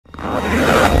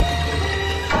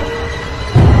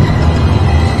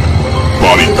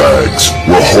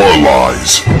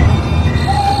Lies.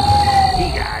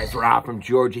 Hey guys, Rob from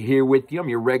Georgia here with you. I'm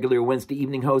your regular Wednesday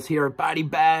evening host here at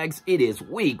BodyBags. It is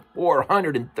week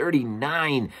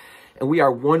 439, and we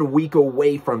are 1 week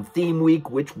away from theme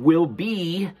week, which will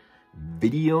be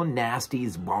Video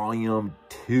Nasties Volume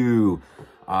 2.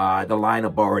 The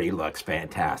lineup already looks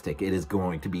fantastic. It is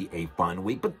going to be a fun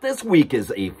week, but this week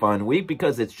is a fun week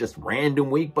because it's just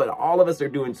random week, but all of us are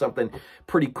doing something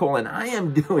pretty cool, and I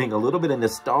am doing a little bit of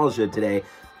nostalgia today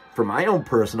for my own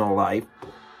personal life.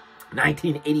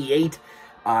 1988,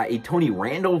 a Tony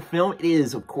Randel film. It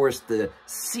is, of course, the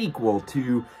sequel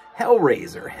to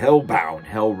Hellraiser, Hellbound,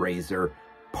 Hellraiser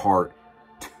Part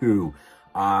 2.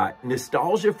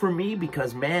 Nostalgia for me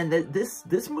because, man,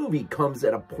 this movie comes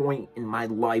at a point in my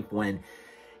life when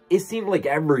it seemed like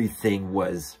everything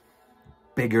was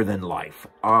bigger than life.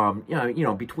 You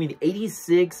know, between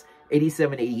 86,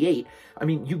 87, 88, I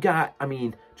mean, you got,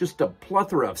 just a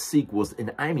plethora of sequels, and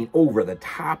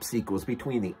over-the-top sequels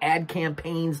between the ad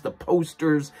campaigns, the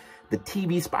posters, the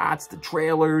TV spots, the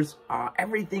trailers.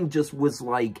 Everything just was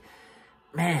like,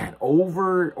 man,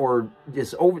 not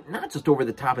just over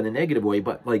the top in a negative way,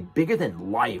 but like bigger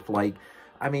than life. Like,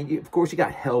 of course you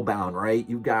got Hellbound, right?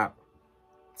 You got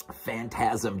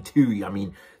Phantasm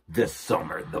 2. This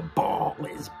summer, the ball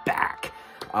is back.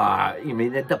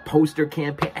 The poster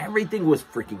campaign, everything was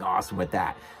freaking awesome with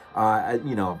that.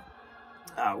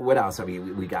 What else?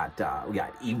 We got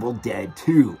Evil Dead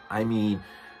 2.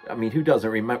 Who doesn't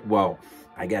remember? Well,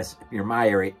 I guess if you're my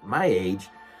age,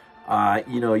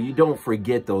 you don't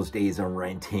forget those days of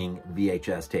renting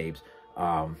VHS tapes,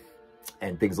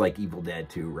 and things like Evil Dead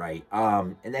 2, right?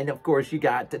 And then, of course, you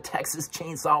got the Texas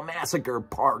Chainsaw Massacre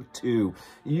Part 2.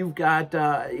 You've got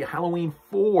Halloween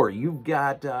 4. You've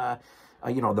got, the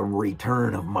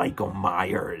return of Michael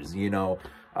Myers,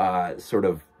 sort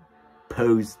of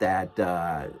post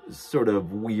that sort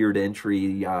of weird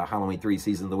entry, Halloween 3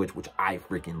 Season of the Witch, which I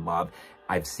freaking love.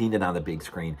 I've seen it on the big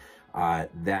screen.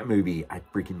 That movie, I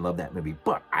freaking love that movie.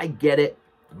 But I get it.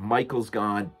 Michael's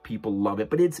gone. People love it.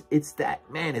 But it's that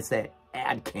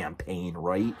ad campaign,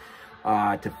 right?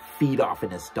 To feed off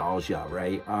of nostalgia,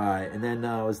 right? And then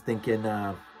I was thinking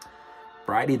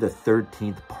Friday the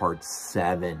 13th Part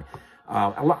 7.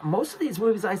 Most of these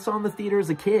movies I saw in the theater as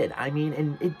a kid.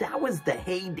 That was the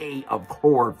heyday of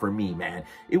horror for me, man.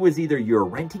 It was either you're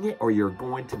renting it or you're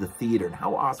going to the theater. And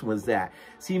how awesome was that?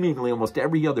 Seemingly almost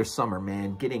every other summer,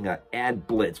 man, getting an ad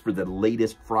blitz for the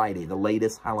latest Friday, the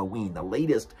latest Halloween, the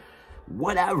latest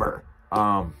whatever.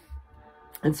 And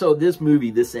so this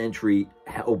movie, this entry,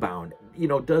 Hellbound,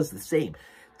 does the same.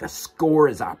 The score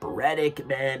is operatic,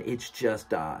 man. It's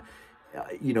just,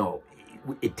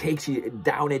 it takes you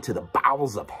down into the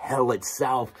bowels of hell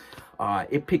itself.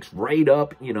 It picks right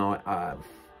up, of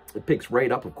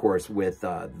course, with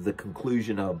the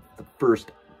conclusion of the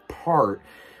first part,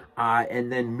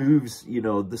 and then moves,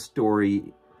 the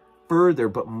story further,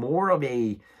 but more of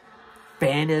a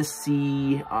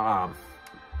fantasy,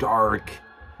 dark,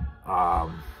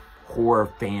 horror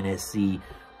fantasy,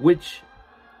 which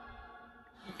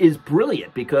is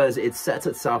brilliant because it sets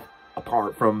itself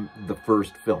apart from the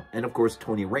first film. And of course,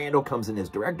 Tony Randel comes in as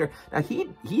director. Now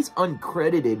he's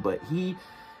uncredited, but he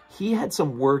had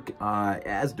some work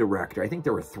as director. I think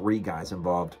there were 3 guys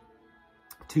involved,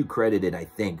 2 credited, I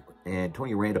think, and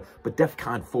Tony Randel. But DEF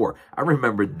CON 4, I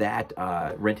remember that,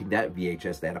 renting that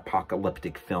VHS, that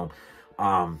apocalyptic film.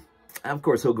 Of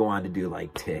course, he'll go on to do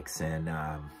like Ticks and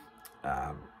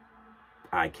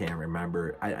I can't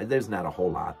remember. There's not a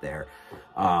whole lot there.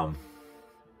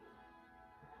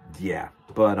 Yeah,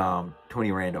 but Tony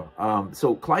Randel.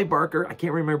 So Clive Barker, I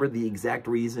can't remember the exact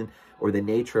reason or the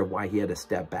nature of why he had to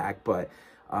step back, but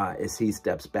as he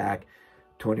steps back,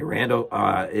 Tony Randel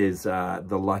is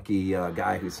the lucky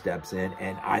guy who steps in,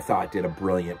 and I thought did a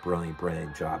brilliant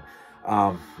job.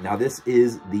 Now this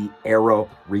is the Arrow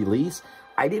release.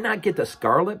 I did not get the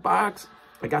Scarlet box.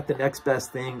 I got the next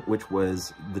best thing, which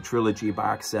was the trilogy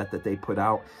box set that they put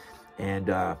out,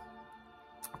 and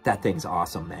that thing's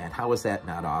awesome, man. How is that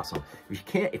not awesome?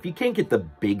 If you can't get the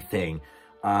big thing,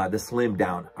 the slim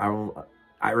down,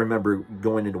 I remember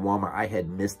going into Walmart. I had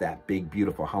missed that big,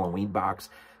 beautiful Halloween box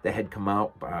that had come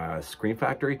out, Scream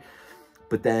Factory.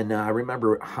 But then I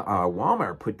remember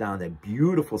Walmart put down that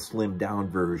beautiful slim down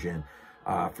version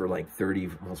for like 30,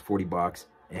 almost 40 bucks.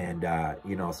 And,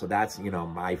 so that's,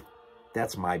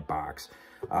 that's my box.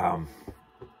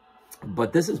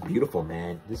 But this is beautiful,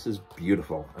 man. This is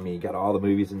beautiful. You got all the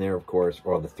movies in there, of course,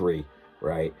 or the 3,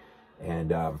 right?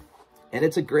 And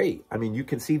it's a great, you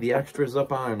can see the extras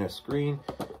up on the screen.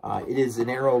 It is an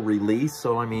Arrow release,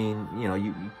 so,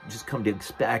 you just come to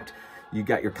expect, You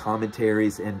got your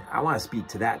commentaries, and I want to speak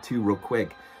to that too real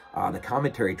quick. The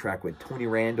commentary track with Tony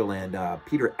Randel and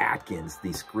Peter Atkins, the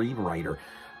screenwriter.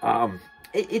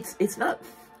 It's not,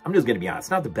 I'm just going to be honest,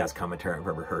 it's not the best commentary I've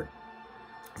ever heard.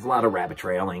 There's a lot of rabbit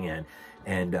trailing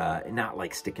and not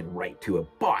like sticking right to it.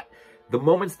 But the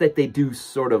moments that they do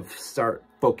sort of start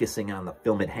focusing on the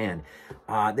film at hand,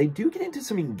 they do get into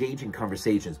some engaging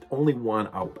conversations. Only one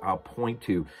I'll point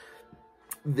to.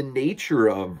 The nature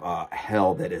of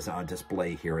hell that is on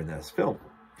display here in this film.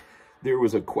 There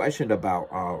was a question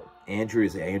about Andrew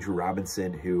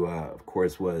Robinson, who, of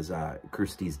course, was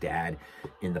Kirsty's dad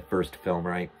in the first film,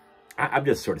 right? I'm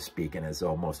just sort of speaking as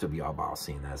though most of y'all have all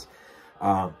seen this.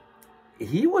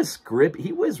 He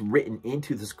was written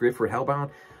into the script for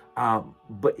Hellbound,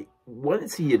 but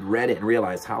once he had read it and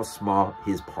realized how small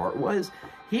his part was,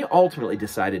 he ultimately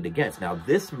decided against. Now,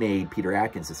 this made Peter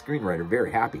Atkins, the screenwriter,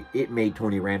 very happy. It made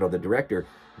Tony Randel, the director,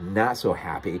 not so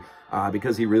happy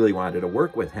because he really wanted to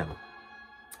work with him.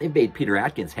 It made Peter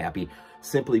Atkins happy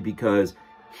simply because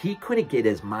he couldn't get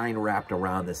his mind wrapped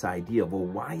around this idea of, well,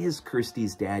 why is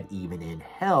Kirsty's dad even in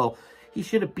hell? He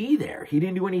shouldn't be there. He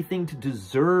didn't do anything to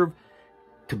deserve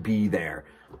to be there.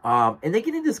 And they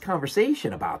get into this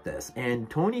conversation about this. And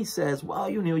Tony says, well,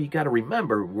 you know, you got to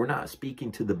remember, we're not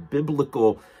speaking to the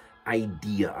biblical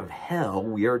idea of hell.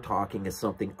 We are talking as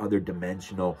something other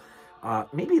dimensional.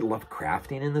 Maybe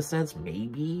Lovecraftian in the sense.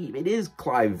 Maybe it is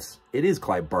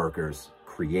Clive Barker's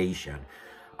creation.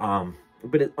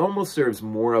 But it almost serves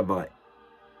more of a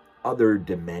other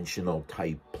dimensional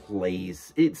type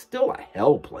place. It's still a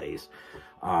hell place.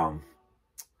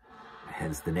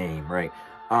 Hence the name, right?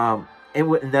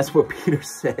 And that's what Peter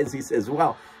says. He says,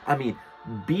 well, I mean,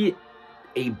 be it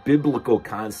a biblical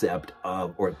concept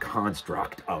of, or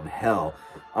construct of hell,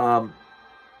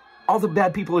 all the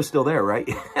bad people are still there, right?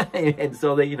 And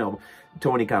so they, you know,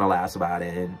 Tony kind of laughs about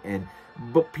it.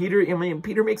 But Peter, I mean,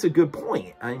 Peter makes a good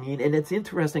point. I mean, and it's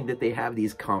interesting that they have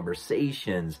these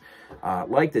conversations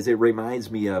like this. It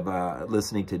reminds me of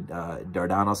listening to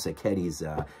Dardano Sacchetti's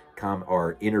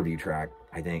interview track,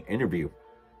 I think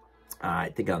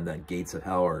on the Gates of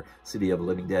Hell or City of the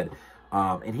Living Dead.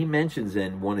 And he mentions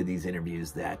in one of these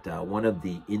interviews that one of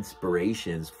the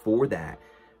inspirations for that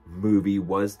movie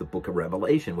was the Book of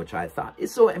Revelation, which I thought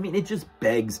is so, I mean, it just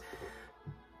begs,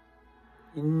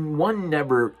 one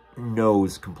never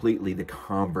knows completely the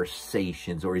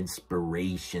conversations or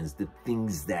inspirations, the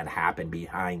things that happen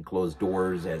behind closed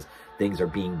doors as things are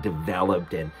being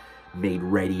developed and made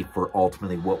ready for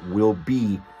ultimately what will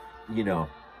be, you know,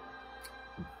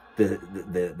 the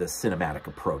cinematic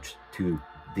approach to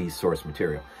the source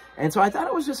material. And so I thought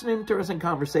it was just an interesting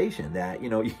conversation that, you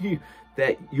know,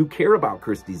 that you care about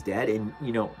Kirsty's dad, and,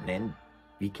 you know, and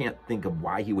you can't think of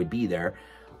why he would be there.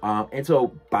 And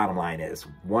so bottom line is,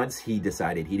 once he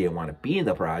decided he didn't want to be in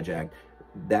the project,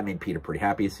 that made Peter pretty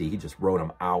happy. See, he just wrote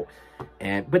him out.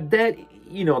 But that,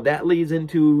 you know, that leads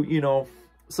into, you know,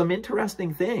 some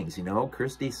interesting things, you know,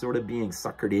 Kirsty sort of being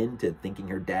suckered into thinking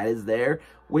her dad is there,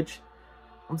 which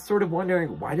I'm sort of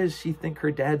wondering, why does she think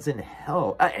her dad's in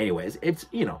hell? Anyways, it's,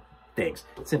 you know, things.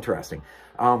 It's interesting.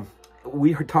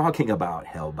 We are talking about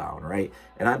Hellbound, right?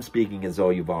 And I'm speaking as though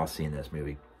you've all seen this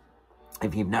movie.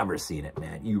 If you've never seen it,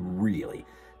 man, you really,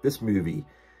 this movie,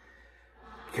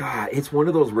 God, it's one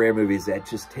of those rare movies that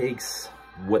just takes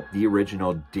what the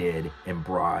original did and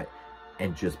brought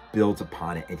and just builds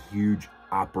upon it in huge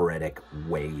operatic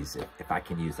ways, if I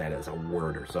can use that as a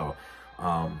word or so.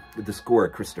 The score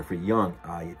of Christopher Young,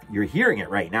 you're hearing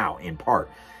it right now in part,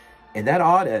 and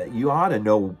that you ought to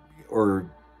know, or,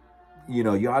 you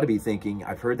know, you ought to be thinking,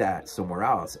 I've heard that somewhere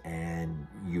else, and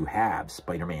you have.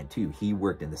 Spider-Man 2. He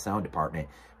worked in the sound department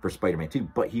for Spider-Man 2,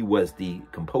 but he was the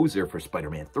composer for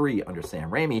Spider-Man 3 under Sam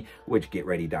Raimi, which, get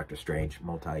ready, Doctor Strange,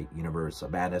 multi-universe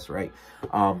madness, right?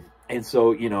 And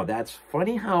so, you know, that's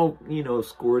funny how, you know,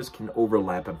 scores can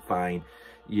overlap and find,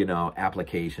 you know,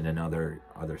 application in other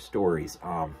stories.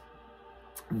 I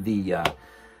mean,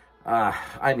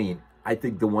 I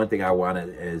think the one thing I wanted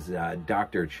is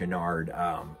Dr. Channard,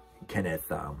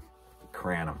 Kenneth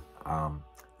Cranham,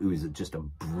 who's just a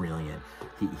brilliant,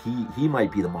 he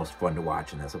might be the most fun to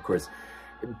watch in this. Of course,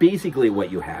 basically what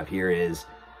you have here is,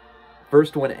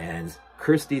 first one ends,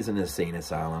 Kirsty's in an insane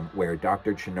asylum where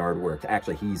Dr. Channard works.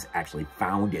 Actually, he's actually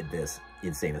founded this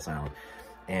insane asylum.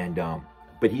 And,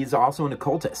 but he's also an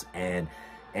occultist, and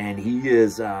he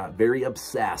is very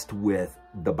obsessed with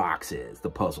the boxes,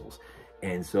 the puzzles.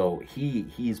 And so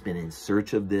he's been in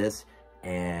search of this,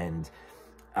 and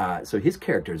so his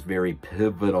character is very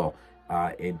pivotal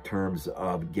in terms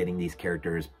of getting these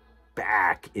characters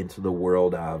back into the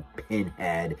world of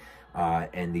Pinhead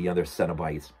and the other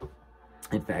Cenobites.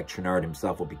 In fact, Chernard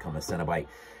himself will become a Cenobite.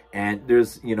 And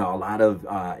there's, you know, a lot of,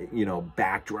 you know,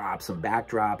 some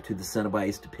backdrop to the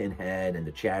Cenobites, to Pinhead and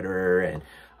the Chatterer, and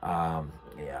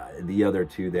yeah, the other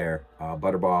two there,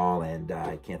 Butterball, and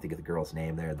I can't think of the girl's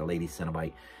name there, the lady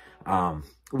Cenobite,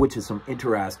 which is some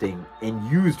interesting,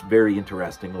 and used very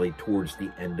interestingly towards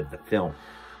the end of the film.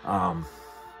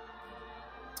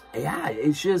 Yeah,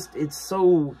 it's just, it's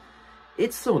so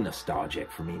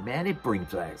nostalgic for me, man. It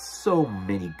brings back so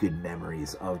many good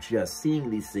memories of just seeing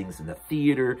these things in the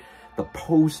theater, the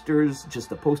posters, just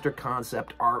the poster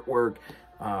concept artwork,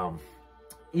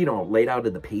 you know, laid out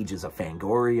in the pages of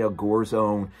Fangoria, Gore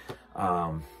Zone.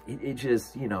 It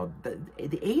just, you know, the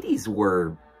 80s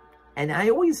were, and I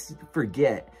always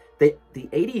forget that the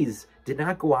 80s did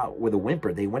not go out with a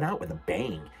whimper. They went out with a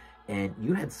bang. And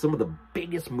you had some of the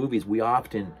biggest movies we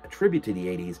often attribute to the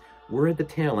 80s were at the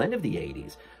tail end of the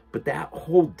 80s. But that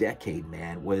whole decade,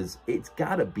 man, it's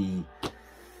got to be,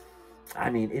 I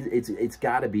mean, it's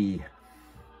got to be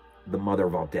the mother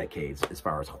of all decades as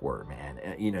far as horror, man.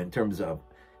 You know, in terms of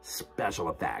special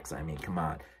effects, I mean, come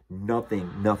on.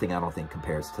 Nothing I don't think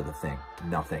compares to The Thing.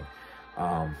 Nothing.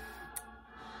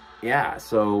 Yeah,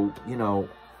 so, you know,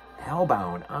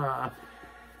 Hellbound,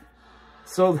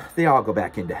 so they all go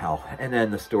back into hell. And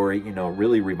then the story, you know,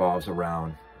 really revolves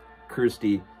around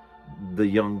Kirsty, the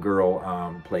young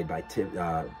girl, played by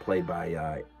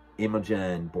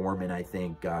Imogen Boorman, I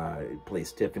think,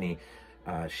 plays Tiffany.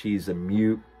 She's a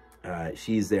mute.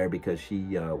 She's there because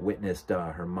she witnessed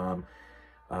her mom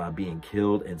being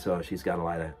killed, and so she's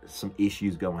got some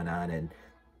issues going on,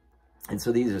 and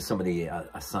so these are some of the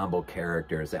ensemble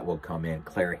characters that will come in.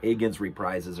 Clare Higgins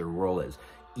reprises her role as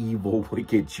evil,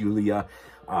 wicked Julia,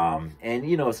 and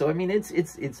you know, so I mean, it's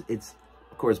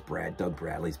of course Doug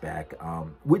Bradley's back,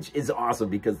 which is awesome,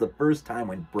 because the first time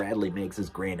when Bradley makes his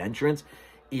grand entrance,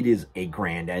 it is a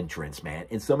grand entrance, man.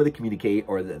 And some of the communicate,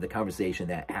 or the conversation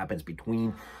that happens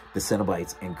between the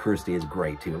Cenobites and Kirsty is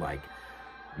great too. Like,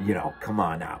 you know, come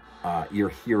on now, you're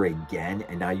here again,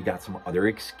 and now you got some other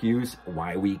excuse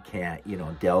why we can't, you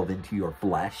know, delve into your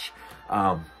flesh.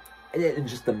 And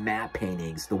just the map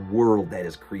paintings, the world that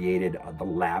is created, the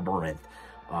labyrinth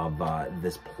of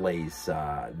this place,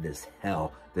 this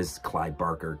hell, this Clive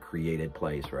Barker created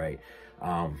place, right?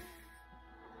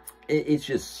 It's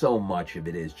just so much of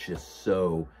it is just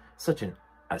such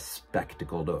a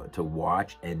spectacle to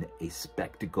watch, and a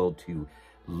spectacle to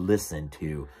listen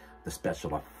to. The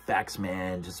special effects,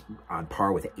 man, just on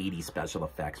par with 80 special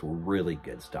effects, were really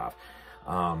good stuff.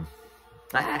 I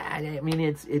mean,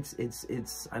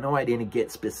 it's, I know I didn't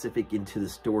get specific into the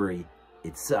story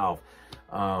itself.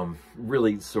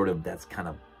 Really sort of, that's kind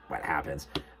of what happens.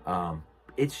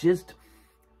 It's just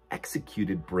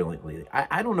executed brilliantly.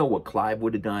 I don't know what Clive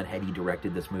would have done had he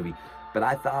directed this movie, but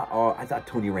I thought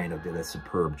Tony Randel did a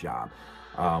superb job.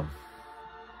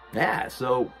 Yeah,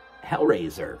 so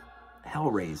Hellraiser,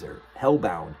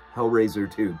 Hellbound,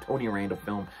 Hellraiser 2, Tony Randel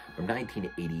film from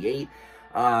 1988.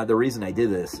 The reason I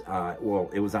did this, well,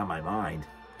 it was on my mind,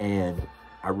 and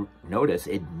I noticed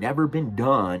it'd never been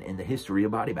done in the history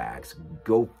of Body Bags.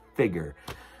 Go figure.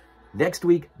 Next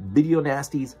week, Video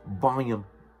Nasties Volume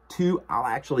 2. I'll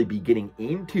actually be getting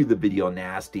into the Video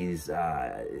Nasties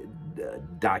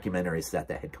documentary set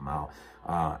that had come out,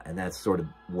 and that's sort of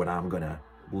what I'm going to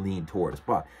lean towards.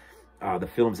 But the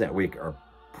films that week are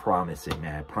promising,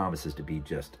 man. It promises to be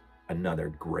just another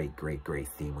great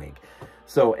theme week.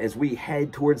 So as we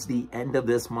head towards the end of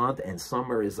this month and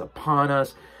summer is upon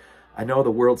us, I know the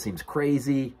world seems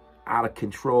crazy, out of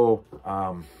control.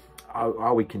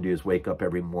 All we can do is wake up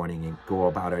every morning and go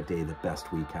about our day the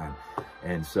best we can.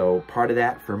 And so part of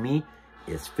that for me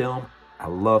is film. I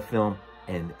love film,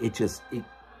 and it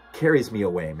carries me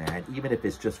away, man, even if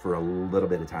it's just for a little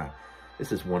bit of time.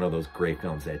 This is one of those great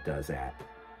films that does that.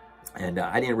 And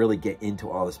I didn't really get into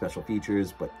all the special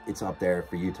features, but it's up there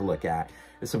for you to look at.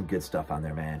 There's some good stuff on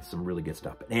there, man. Some really good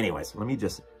stuff. But anyways, let me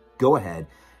just go ahead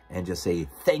and just say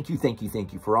thank you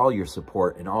for all your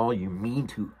support and all you mean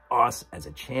to us as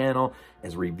a channel,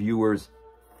 as reviewers.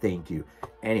 Thank you.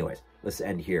 Anyways, let's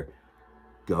end here.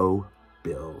 Go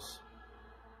Bills.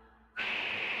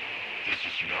 This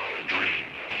is not a dream.